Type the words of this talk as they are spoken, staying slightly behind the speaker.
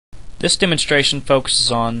This demonstration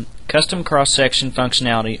focuses on custom cross-section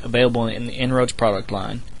functionality available in the En-ROADS product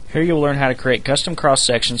line. Here you will learn how to create custom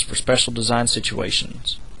cross-sections for special design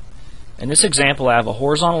situations. In this example, I have a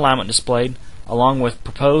horizontal alignment displayed along with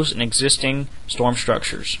proposed and existing storm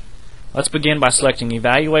structures. Let's begin by selecting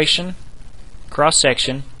Evaluation,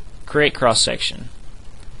 Cross-Section, Create Cross-Section.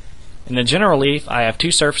 In the general relief, I have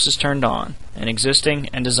two surfaces turned on, an existing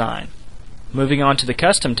and design. Moving on to the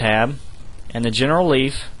Custom tab, and the general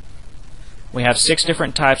relief, we have 6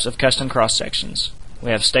 different types of custom cross-sections.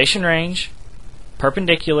 We have station range,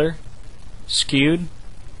 perpendicular, skewed,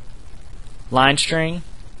 line string,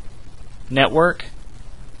 network,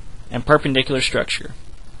 and perpendicular structure.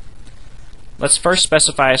 Let's first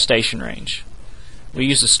specify a station range. We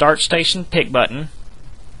use the Start Station Pick button,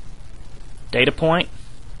 Data Point,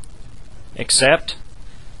 Accept,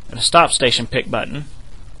 and a Stop Station Pick button,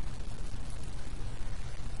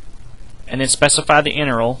 and then specify the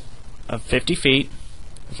interval of 50 feet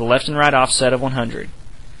with a left and right offset of 100.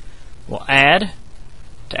 We'll add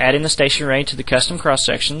in the station range to the custom cross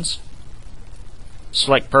sections.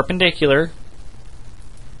 Select perpendicular,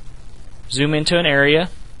 zoom into an area.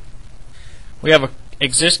 We have an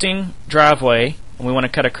existing driveway and we want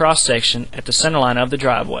to cut a cross section at the center line of the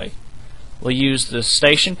driveway. We'll use the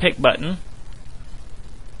station pick button,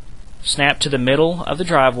 snap to the middle of the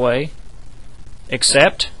driveway,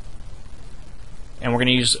 accept, and we're going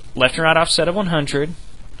to use left and right offset of 100.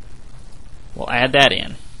 We'll add that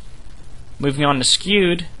in. Moving on to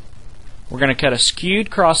skewed, we're going to cut a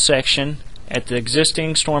skewed cross section at the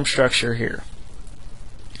existing storm structure here.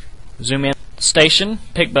 Zoom in. Station,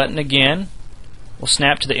 pick button again. We'll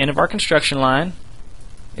snap to the end of our construction line.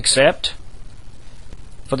 Accept.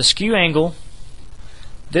 For the skew angle,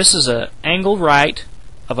 this is an angle right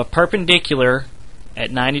of a perpendicular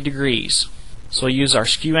at 90 degrees. So we'll use our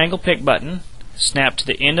skew angle pick button, snap to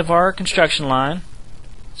the end of our construction line,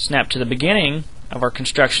 snap to the beginning of our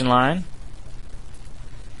construction line,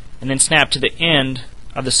 and then snap to the end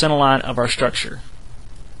of the center line of our structure.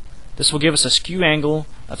 This will give us a skew angle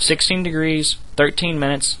of 16 degrees, 13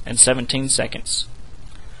 minutes, and 17 seconds.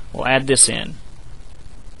 We'll add this in.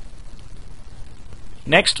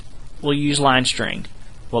 Next, we'll use line string.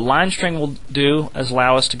 What line string will do is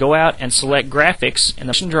allow us to go out and select graphics in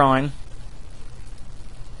the drawing,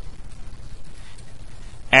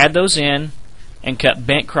 add those in, and cut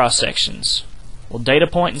bent cross sections. We'll data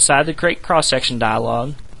point inside the Create Cross Section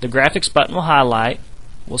dialog. The graphics button will highlight.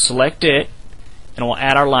 We'll select it, and we'll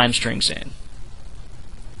add our line strings in.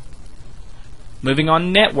 Moving on to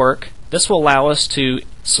network, this will allow us to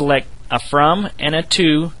select a from and a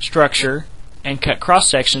to structure and cut cross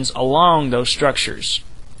sections along those structures.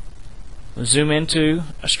 We'll zoom into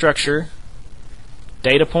a structure,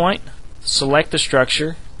 data point, select the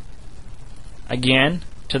structure, again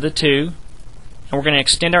to the to, and we're going to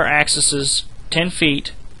extend our axes 10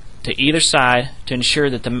 feet to either side to ensure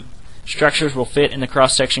that the structures will fit in the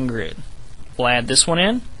cross-section grid. We'll add this one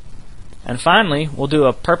in, and finally we'll do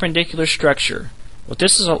a perpendicular structure. What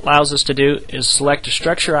this allows us to do is select a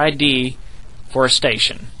structure ID for a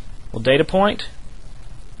station. We'll data point,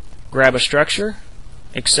 grab a structure,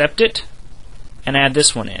 accept it, and add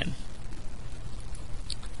this one in.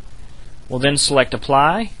 We'll then select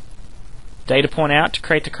Apply, data point out to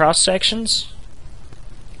create the cross sections.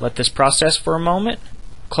 Let this process for a moment.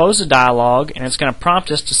 Close the dialog, and it's going to prompt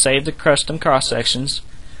us to save the custom cross sections.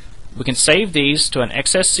 We can save these to an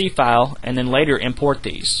XSC file and then later import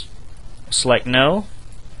these. Select No,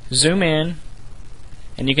 zoom in,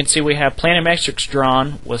 and you can see we have planimetrics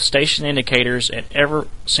drawn with station indicators at every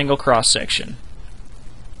single cross section.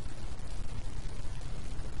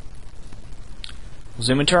 We'll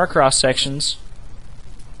zoom into our cross sections,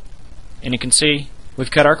 and you can see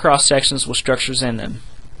we've cut our cross sections with structures in them.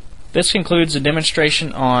 This concludes the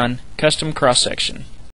demonstration on custom cross section.